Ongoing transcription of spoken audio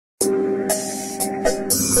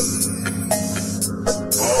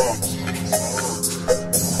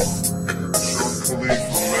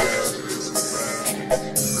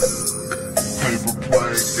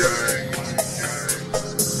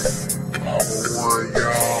one,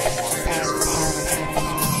 y'all.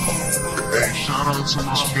 Hey, shout out to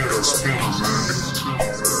my spinner, man.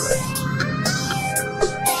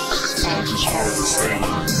 I just wanted to say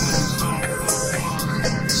that.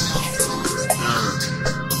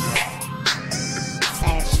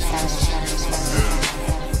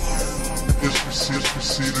 You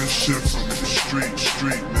see this shit from the street,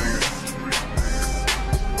 nigga.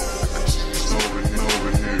 It's over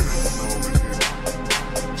here.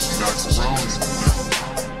 Got corona.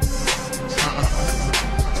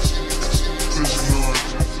 Pushing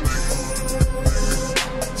oranges, nigga.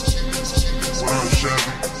 What up,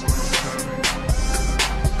 Chevy?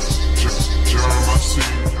 Jerm, I see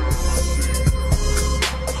you.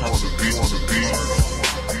 Call the beat on the beat.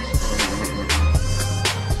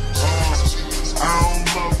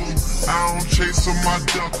 I don't chase them, I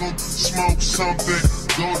duck them, smoke something,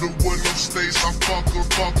 go to one of them states, I fuck them,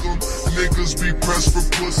 niggas be pressed for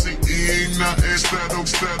pussy, he ain't nothing,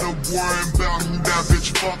 instead of worrying about who that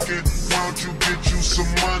bitch fucking, why don't you get you some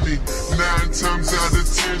money, 9 times out of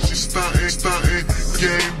 10 she stunting,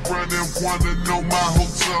 game running, wanna know my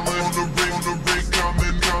hotel, on the ring,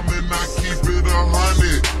 coming, I keep it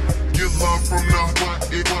 100, get love from the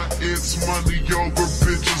what it's money over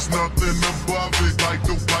bitches, nothing above it, like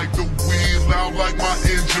the wheel out like my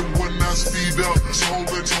engine when I speed up,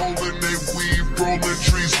 holding they weed, rolling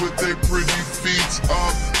trees with their pretty feet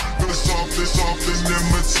up, it's often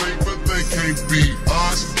imitate, but they can't beat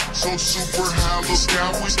us, so super hollow,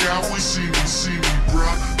 scout we see me,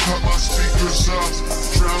 bruh, cut my speakers up,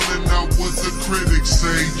 drowning out what the critics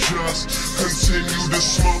say, just continue to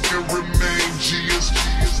smoke and remain G as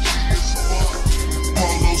fuck.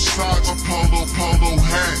 Polo socks, a polo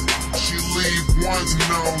hat. She leave one,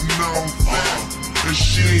 no fat, and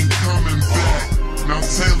she ain't coming back. Now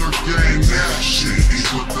Taylor gang that shit.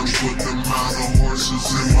 Put them model horses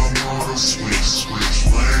in my motor, switch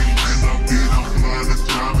lane, and I beat them by the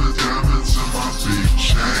diamonds in my big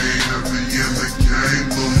chain. Heavy in the game,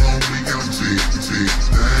 little homie, I'm big thing.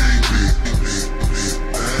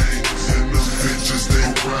 And the bitches they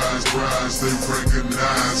rise, they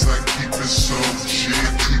recognize I keep it so G,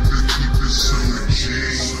 keep it so G.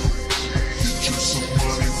 Get you some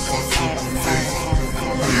money, fuck up with me.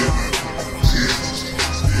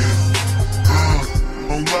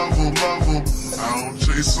 On level, I don't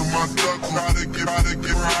chase on my duck, gotta get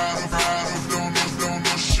right of, don't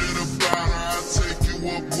know shit about her. I take you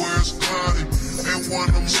up where it's cloudy, and one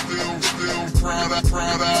of them still proud. I go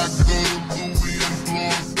to Louis and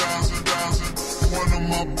blow 1,000. One of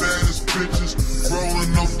my baddest bitches,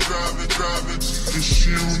 rolling up, driving, and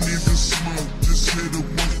she don't even smoke, just hit it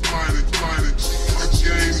once, light it. My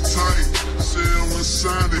game tight, sailing,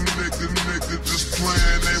 signing, nigga just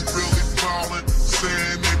playing, ain't really ballin',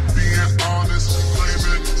 saying they being honest,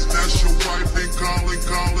 claiming that's your wife, ain't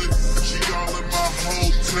calling, she all in my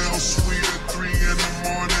hotel suite at 3 in the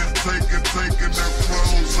morning, taking their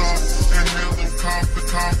clothes off, and hand them coffee,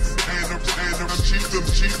 and cheat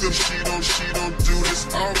them, she don't do this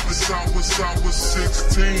office. I was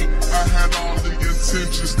 16, I had all the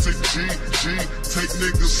intentions to G, take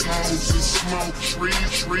niggas hoes and smoke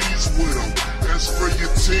trees with them. As for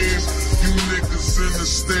your team, you niggas in the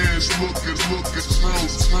stands, looking,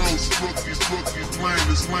 throws, rookies,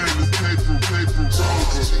 landing, paper over,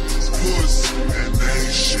 puss, and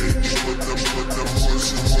ain't shit, put them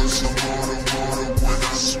horse, motor, when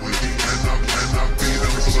I swing, and I beat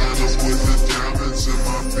them blind with the diamonds in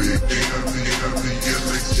my big, heavy in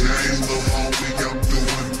the game, little homie,